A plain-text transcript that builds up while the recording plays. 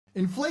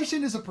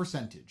Inflation is a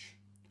percentage,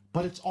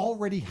 but it's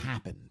already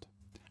happened.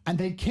 And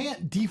they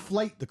can't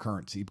deflate the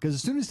currency because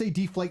as soon as they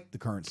deflate the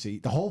currency,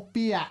 the whole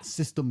fiat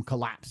system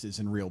collapses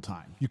in real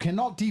time. You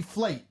cannot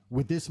deflate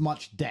with this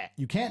much debt.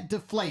 You can't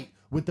deflate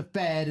with the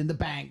Fed and the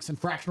banks and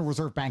fractional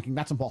reserve banking.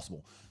 That's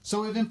impossible.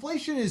 So if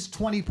inflation is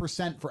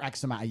 20% for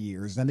X amount of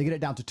years, then they get it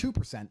down to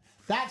 2%.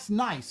 That's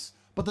nice,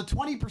 but the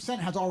 20%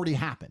 has already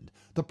happened.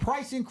 The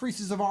price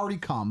increases have already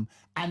come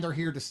and they're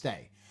here to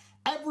stay.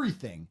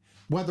 Everything,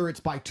 whether it's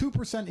by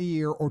 2% a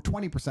year or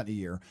 20% a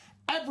year,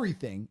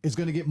 everything is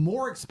going to get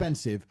more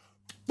expensive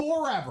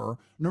forever,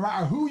 no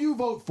matter who you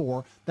vote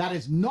for. That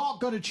is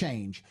not going to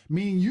change,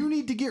 meaning you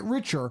need to get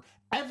richer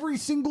every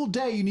single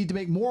day. You need to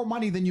make more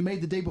money than you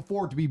made the day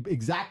before to be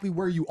exactly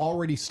where you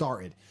already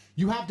started.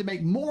 You have to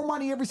make more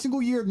money every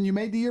single year than you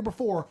made the year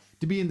before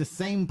to be in the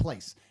same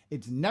place.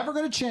 It's never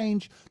going to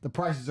change. The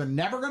prices are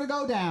never going to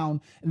go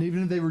down. And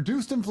even if they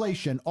reduced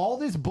inflation, all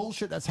this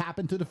bullshit that's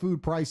happened to the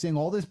food pricing,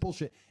 all this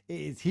bullshit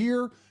is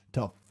here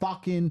to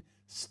fucking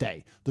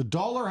stay. The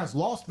dollar has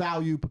lost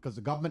value because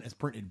the government has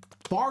printed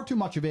far too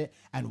much of it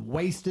and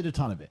wasted a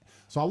ton of it.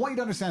 So I want you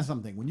to understand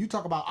something. When you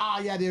talk about,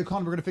 yeah, the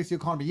economy, we're going to fix the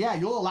economy. Yeah,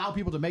 you'll allow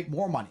people to make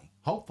more money.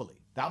 Hopefully.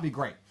 That'll be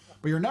great.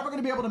 But you're never going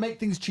to be able to make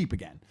things cheap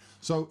again.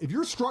 So if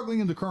you're struggling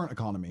in the current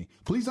economy,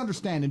 please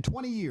understand in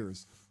 20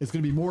 years, it's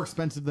going to be more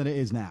expensive than it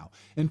is now.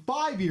 In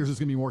 5 years, it's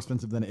going to be more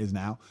expensive than it is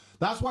now.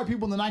 That's why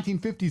people in the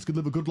 1950s could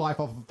live a good life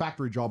off of a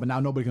factory job, and now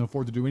nobody can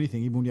afford to do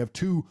anything, even when you have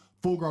two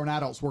full-grown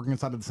adults working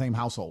inside of the same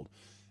household.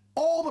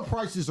 All the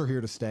prices are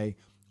here to stay.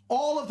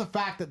 All of the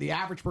fact that the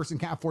average person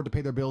can't afford to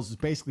pay their bills is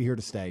basically here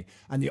to stay.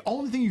 And the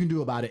only thing you can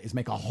do about it is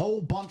make a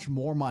whole bunch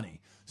more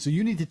money. So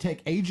you need to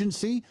take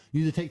agency.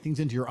 You need to take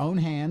things into your own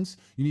hands.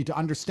 You need to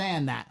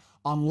understand that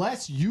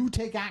unless you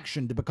take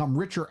action to become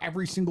richer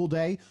every single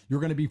day,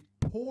 you're going to be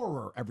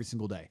poorer every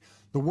single day.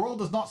 The world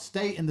does not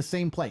stay in the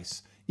same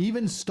place.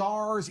 Even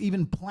stars,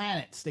 even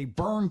planets, they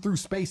burn through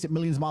space at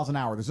millions of miles an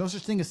hour. There's no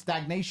such thing as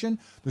stagnation.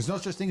 There's no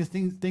such thing as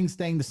things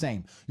staying the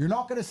same. You're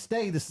not going to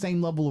stay the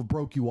same level of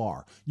broke you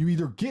are. You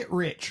either get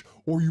rich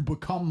or you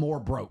become more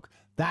broke.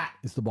 That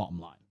is the bottom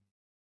line.